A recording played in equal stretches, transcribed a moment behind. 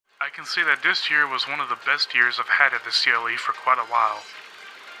can say that this year was one of the best years I've had at the CLE for quite a while.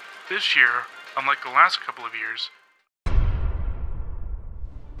 This year, unlike the last couple of years,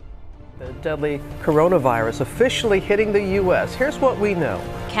 the deadly coronavirus officially hitting the U.S. Here's what we know.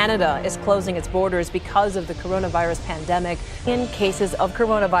 Canada is closing its borders because of the coronavirus pandemic. In cases of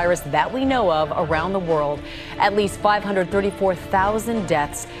coronavirus that we know of around the world, at least 534,000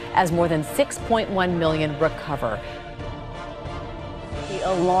 deaths as more than 6.1 million recover. The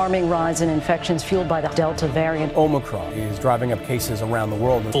alarming rise in infections fueled by the Delta variant. Omicron is driving up cases around the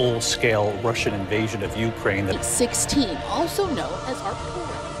world. Full-scale Russian invasion of Ukraine. 16, also known as arcturus.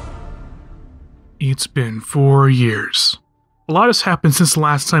 It's been 4 years. A lot has happened since the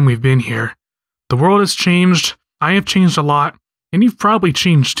last time we've been here. The world has changed, I have changed a lot, and you've probably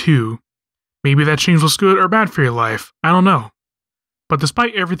changed too. Maybe that change was good or bad for your life, I don't know. But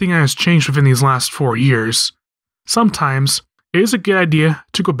despite everything that has changed within these last 4 years, sometimes it is a good idea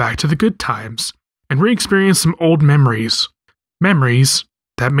to go back to the good times and re-experience some old memories. Memories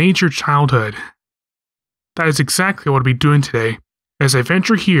that made your childhood. That is exactly what I'll be doing today as I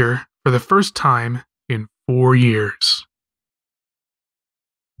venture here for the first time in 4 years.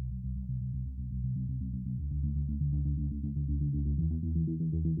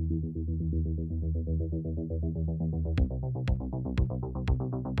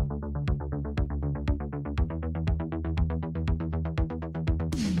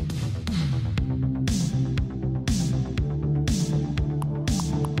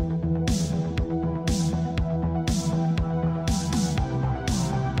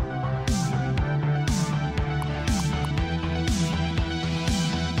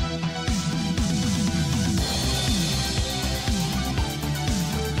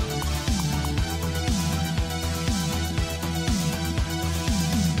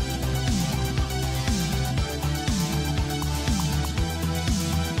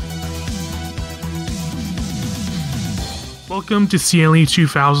 Welcome to CLE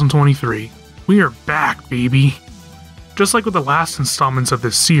 2023. We are back, baby! Just like with the last installments of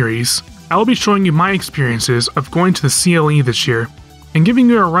this series, I will be showing you my experiences of going to the CLE this year and giving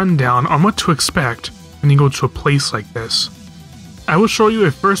you a rundown on what to expect when you go to a place like this. I will show you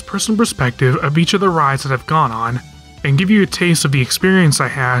a first-person perspective of each of the rides that I've gone on and give you a taste of the experience I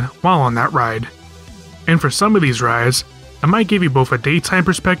had while on that ride. And for some of these rides, I might give you both a daytime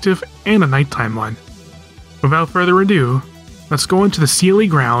perspective and a nighttime one. Without further ado, let's go into the CLE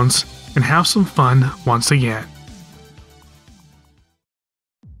grounds and have some fun once again.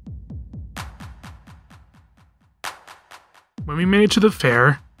 When we made it to the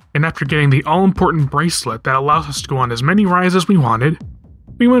fair, and after getting the all-important bracelet that allows us to go on as many rides as we wanted,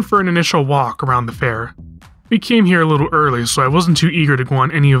 we went for an initial walk around the fair. We came here a little early, so I wasn't too eager to go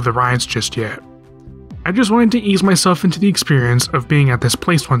on any of the rides just yet. I just wanted to ease myself into the experience of being at this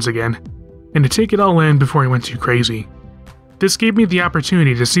place once again, and to take it all in before I went too crazy. This gave me the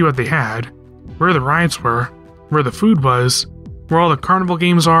opportunity to see what they had, where the rides were, where the food was, where all the carnival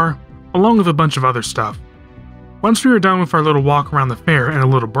games are, along with a bunch of other stuff. Once we were done with our little walk around the fair and a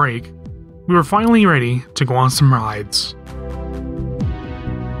little break, we were finally ready to go on some rides.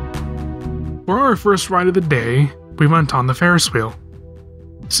 For our first ride of the day, we went on the Ferris wheel.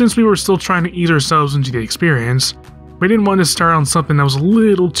 Since we were still trying to ease ourselves into the experience, we didn't want to start on something that was a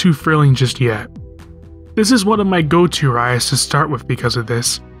little too thrilling just yet. This is one of my go-to rides to start with because of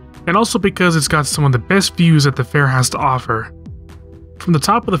this, and also because it's got some of the best views that the fair has to offer. From the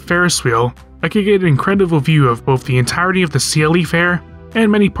top of the Ferris wheel, I could get an incredible view of both the entirety of the CLE fair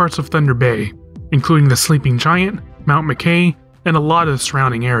and many parts of Thunder Bay, including the Sleeping Giant, Mount McKay, and a lot of the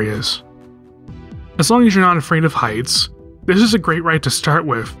surrounding areas. As long as you're not afraid of heights, this is a great ride to start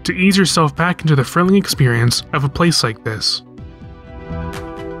with to ease yourself back into the thrilling experience of a place like this.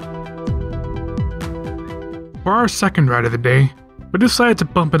 For our second ride of the day, we decided to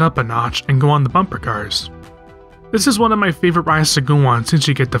bump it up a notch and go on the bumper cars. This is one of my favorite rides to go on since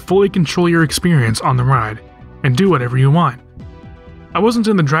you get to fully control your experience on the ride and do whatever you want. I wasn't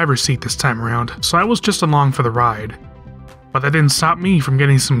in the driver's seat this time around, so I was just along for the ride. But that didn't stop me from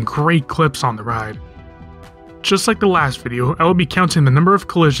getting some great clips on the ride. Just like the last video, I will be counting the number of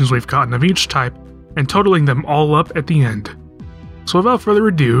collisions we've gotten of each type and totaling them all up at the end. So without further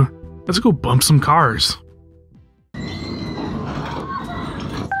ado, let's go bump some cars.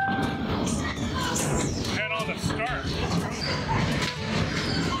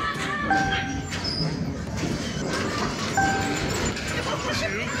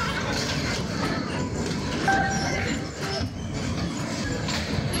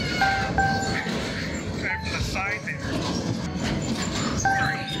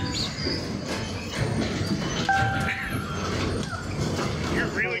 You're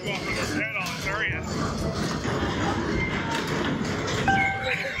really going hilarious.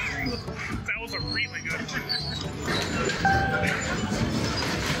 That was a really good one. That's it.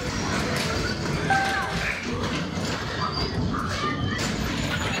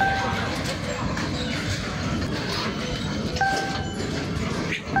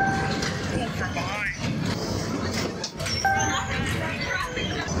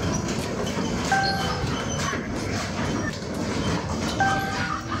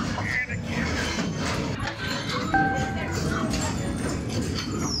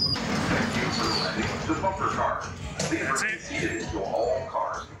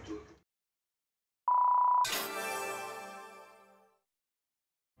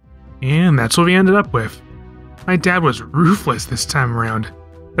 And that's what we ended up with. My dad was ruthless this time around,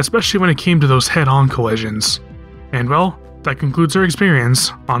 especially when it came to those head-on collisions. And well, that concludes our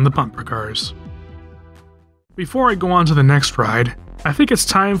experience on the bumper cars. Before I go on to the next ride, I think it's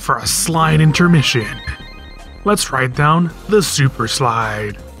time for a slide intermission. Let's ride down the Super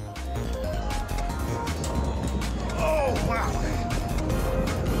Slide.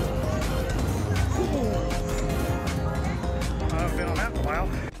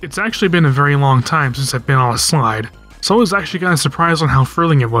 It's actually been a very long time since I've been on a slide, so I was actually kind of surprised on how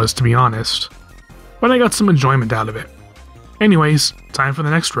thrilling it was, to be honest. But I got some enjoyment out of it. Anyways, time for the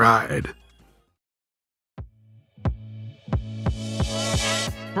next ride.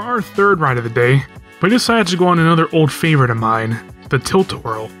 For our third ride of the day, we decided to go on another old favorite of mine, the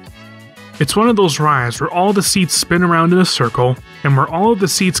tilt-a-whirl. It's one of those rides where all the seats spin around in a circle, and where all of the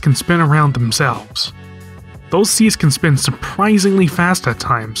seats can spin around themselves. Those seats can spin surprisingly fast at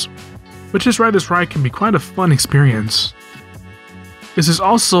times, which is why this ride can be quite a fun experience. This is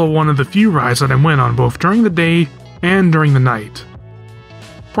also one of the few rides that I went on both during the day and during the night.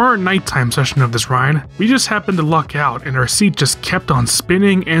 For our nighttime session of this ride, we just happened to luck out and our seat just kept on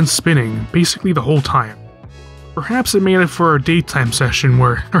spinning and spinning basically the whole time. Perhaps it made it for our daytime session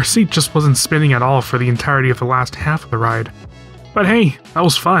where our seat just wasn't spinning at all for the entirety of the last half of the ride. But hey, that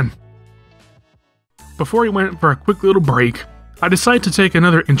was fun. Before we went for a quick little break, I decided to take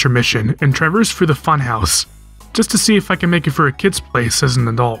another intermission and traverse through the funhouse, just to see if I can make it for a kid's place as an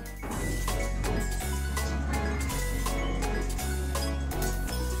adult.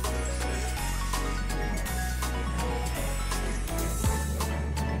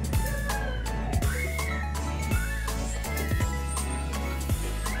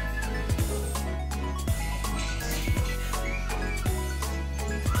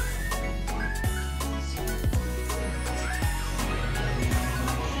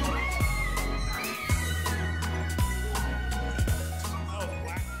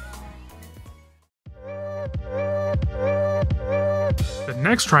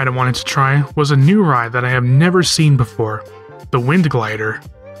 The next ride I wanted to try was a new ride that I have never seen before, the Wind Glider.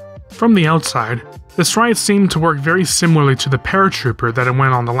 From the outside, this ride seemed to work very similarly to the paratrooper that I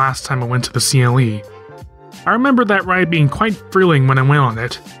went on the last time I went to the CLE. I remember that ride being quite thrilling when I went on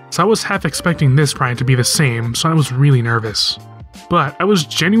it, so I was half expecting this ride to be the same, so I was really nervous. But I was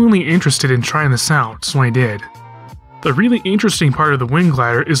genuinely interested in trying this out, so I did. The really interesting part of the Wind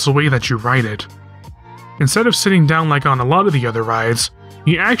Glider is the way that you ride it. Instead of sitting down like on a lot of the other rides,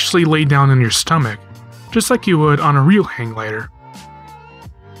 you actually lay down on your stomach, just like you would on a real hang glider.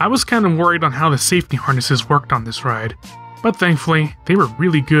 I was kind of worried on how the safety harnesses worked on this ride, but thankfully, they were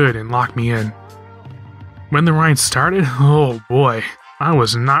really good and locked me in. When the ride started, oh boy, I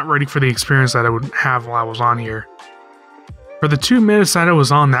was not ready for the experience that I would have while I was on here. For the 2 minutes that I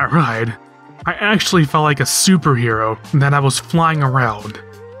was on that ride, I actually felt like a superhero that I was flying around.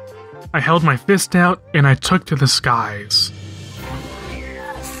 I held my fist out and I took to the skies.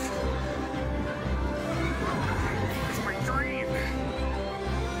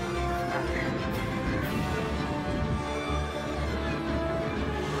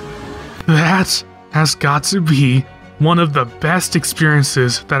 That has got to be one of the best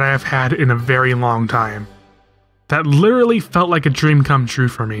experiences that I have had in a very long time. That literally felt like a dream come true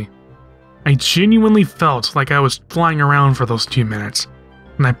for me. I genuinely felt like I was flying around for those 2 minutes,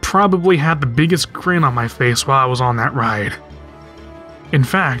 and I probably had the biggest grin on my face while I was on that ride. In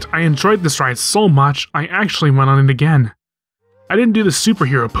fact, I enjoyed this ride so much I actually went on it again. I didn't do the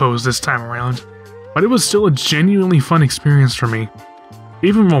superhero pose this time around, but it was still a genuinely fun experience for me,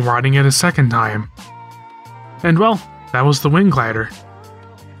 even while riding it a second time. And well, that was the Wind Glider.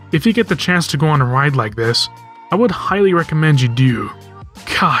 If you get the chance to go on a ride like this, I would highly recommend you do.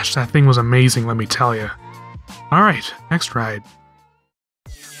 Gosh, that thing was amazing, let me tell you. Alright, next ride.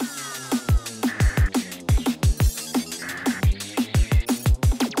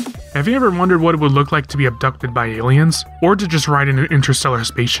 Have you ever wondered what it would look like to be abducted by aliens, or to just ride in an interstellar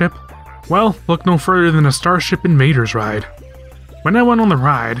spaceship? Well, look no further than a Starship Invaders ride. When I went on the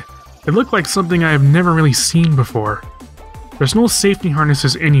ride, it looked like something I have never really seen before. There's no safety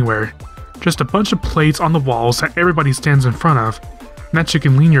harnesses anywhere, just a bunch of plates on the walls that everybody stands in front of, and that you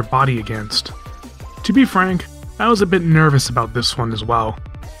can lean your body against. To be frank, I was a bit nervous about this one as well.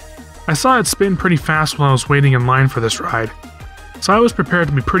 I saw it spin pretty fast while I was waiting in line for this ride, so I was prepared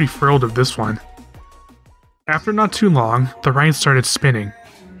to be pretty thrilled of this one. After not too long, the ride started spinning.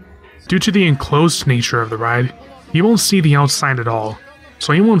 Due to the enclosed nature of the ride, you won't see the outside at all,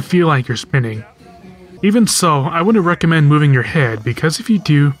 so you won't feel like you're spinning. Even so, I wouldn't recommend moving your head because if you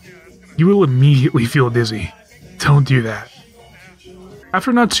do, you will immediately feel dizzy. Don't do that.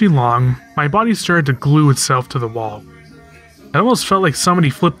 After not too long, my body started to glue itself to the wall. It almost felt like somebody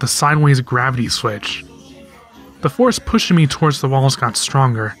flipped the sideways gravity switch. The force pushing me towards the walls got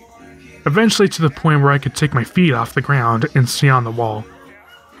stronger, eventually to the point where I could take my feet off the ground and stay on the wall.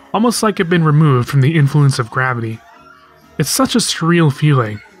 Almost like I'd been removed from the influence of gravity. It's such a surreal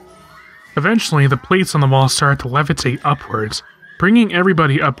feeling. Eventually, the plates on the wall started to levitate upwards, bringing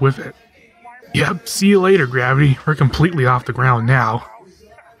everybody up with it. Yep, see you later, gravity. We're completely off the ground now.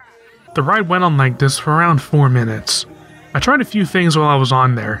 The ride went on like this for around 4 minutes. I tried a few things while I was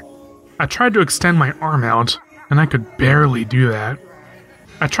on there. I tried to extend my arm out, and I could barely do that.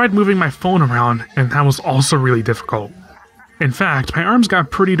 I tried moving my phone around, and that was also really difficult. In fact, my arms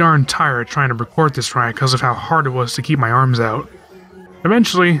got pretty darn tired trying to record this ride because of how hard it was to keep my arms out.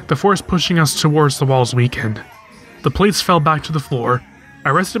 Eventually, the force pushing us towards the walls weakened. The plates fell back to the floor, I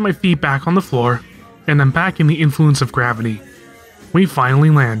rested my feet back on the floor, and then back in the influence of gravity. We finally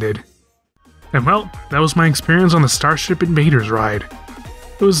landed. And well, that was my experience on the Starship Invaders ride.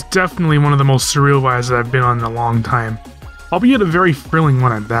 It was definitely one of the most surreal rides that I've been on in a long time, albeit a very thrilling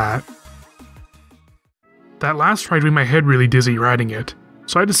one at that. That last ride made my head really dizzy riding it,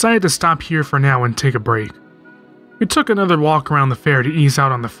 so I decided to stop here for now and take a break. We took another walk around the fair to ease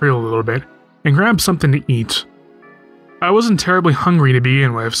out on the thrill a little bit, and grab something to eat. I wasn't terribly hungry to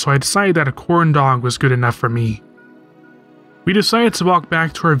begin with, so I decided that a corn dog was good enough for me. We decided to walk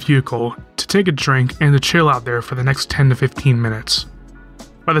back to our vehicle, to take a drink, and to chill out there for the next 10 to 15 minutes.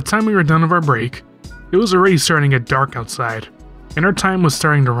 By the time we were done with our break, it was already starting to get dark outside, and our time was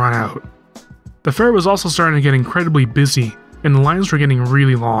starting to run out. The fair was also starting to get incredibly busy, and the lines were getting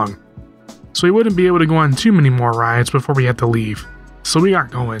really long. So we wouldn't be able to go on too many more rides before we had to leave, so we got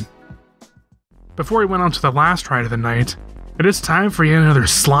going. Before we went on to the last ride of the night, it is time for yet another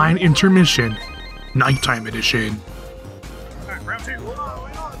slide intermission, nighttime edition. Alright, round two.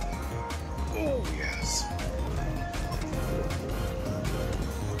 Oh, yes.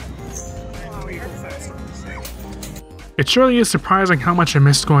 It surely is surprising how much I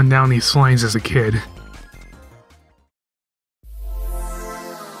missed going down these slides as a kid.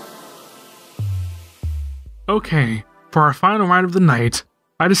 Okay, for our final ride of the night,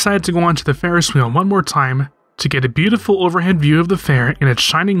 I decided to go onto the Ferris wheel one more time to get a beautiful overhead view of the fair and its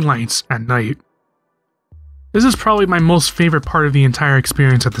shining lights at night. This is probably my most favorite part of the entire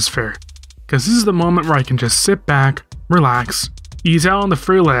experience at this fair, because this is the moment where I can just sit back, relax, ease out on the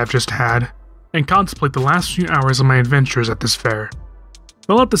thrill that I've just had, and contemplate the last few hours of my adventures at this fair,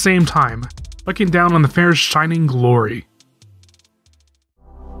 while at the same time, looking down on the fair's shining glory.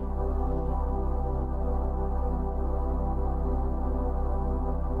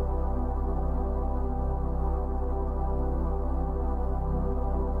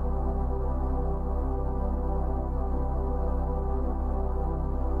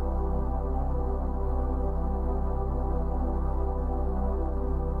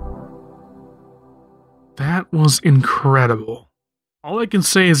 That was incredible. All I can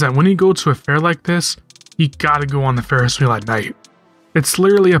say is that when you go to a fair like this, you gotta go on the Ferris wheel at night. It's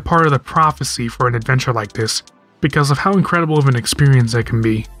literally a part of the prophecy for an adventure like this, because of how incredible of an experience it can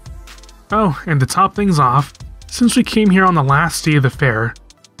be. Oh, and to top things off, since we came here on the last day of the fair,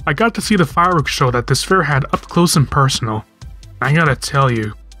 I got to see the fireworks show that this fair had up close and personal. I gotta tell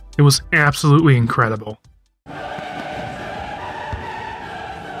you, it was absolutely incredible.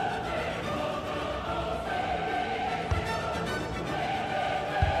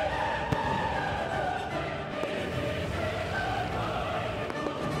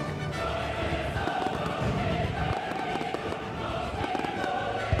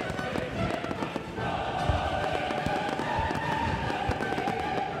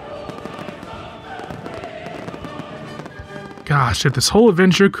 Gosh, if this whole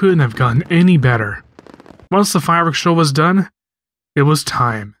adventure couldn't have gone any better. Once the fireworks show was done, it was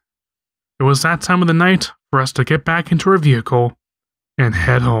time. It was that time of the night for us to get back into our vehicle and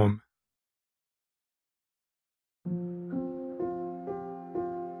head home.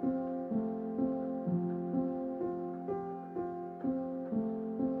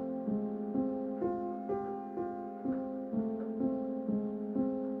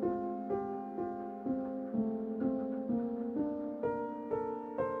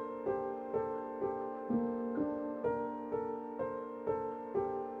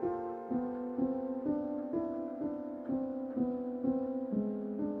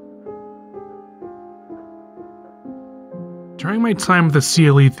 During my time with the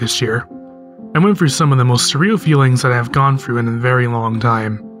CLE this year, I went through some of the most surreal feelings that I have gone through in a very long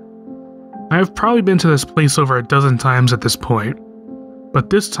time. I have probably been to this place over a dozen times at this point,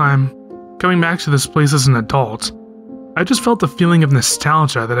 but this time, coming back to this place as an adult, I just felt a feeling of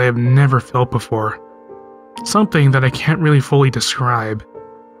nostalgia that I have never felt before. Something that I can't really fully describe.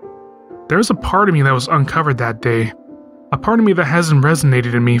 There's a part of me that was uncovered that day, a part of me that hasn't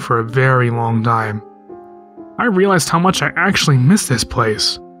resonated in me for a very long time. I realized how much I actually miss this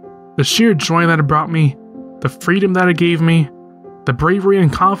place. The sheer joy that it brought me, the freedom that it gave me, the bravery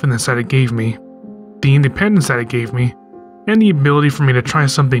and confidence that it gave me, the independence that it gave me, and the ability for me to try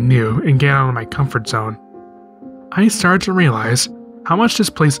something new and get out of my comfort zone. I started to realize how much this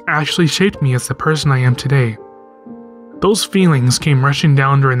place actually shaped me as the person I am today. Those feelings came rushing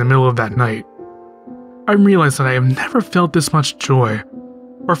down during the middle of that night. I realized that I have never felt this much joy,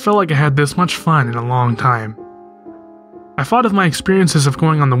 or felt like I had this much fun in a long time. I thought of my experiences of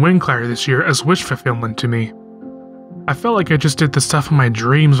going on the wind glider this year as wish fulfillment to me. I felt like I just did the stuff of my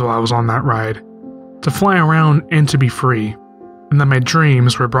dreams while I was on that ride, to fly around and to be free, and that my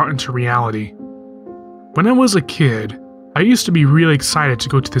dreams were brought into reality. When I was a kid, I used to be really excited to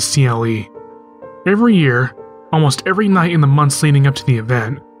go to the CLE. Every year, almost every night in the months leading up to the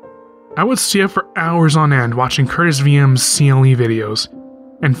event, I would stay up for hours on end watching Kurtis VM's CLE videos,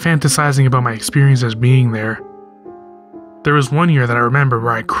 and fantasizing about my experiences being there. There was one year that I remember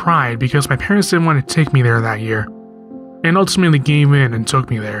where I cried because my parents didn't want to take me there that year, and ultimately gave in and took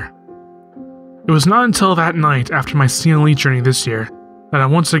me there. It was not until that night after my CLE journey this year that I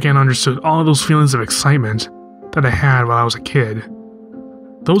once again understood all of those feelings of excitement that I had while I was a kid.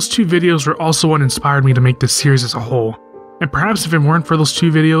 Those two videos were also what inspired me to make this series as a whole, and perhaps if it weren't for those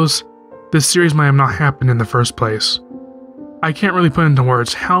two videos, this series might have not happened in the first place. I can't really put into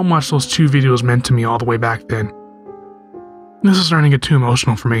words how much those two videos meant to me all the way back then. This is starting to get too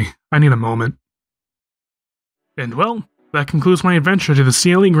emotional for me. I need a moment. And well, that concludes my adventure to the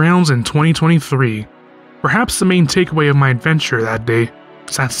CLE grounds in 2023. Perhaps the main takeaway of my adventure that day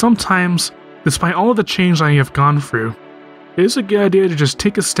is that sometimes, despite all of the change I have gone through, it is a good idea to just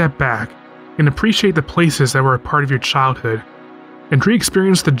take a step back and appreciate the places that were a part of your childhood, and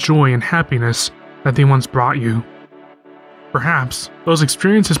re-experience the joy and happiness that they once brought you. Perhaps those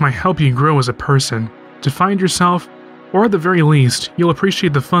experiences might help you grow as a person, to find yourself, or at the very least, you'll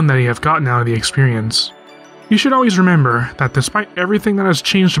appreciate the fun that you have gotten out of the experience. You should always remember that despite everything that has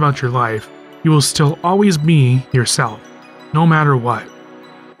changed about your life, you will still always be yourself, no matter what.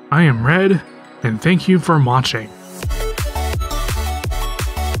 I am Red, and thank you for watching.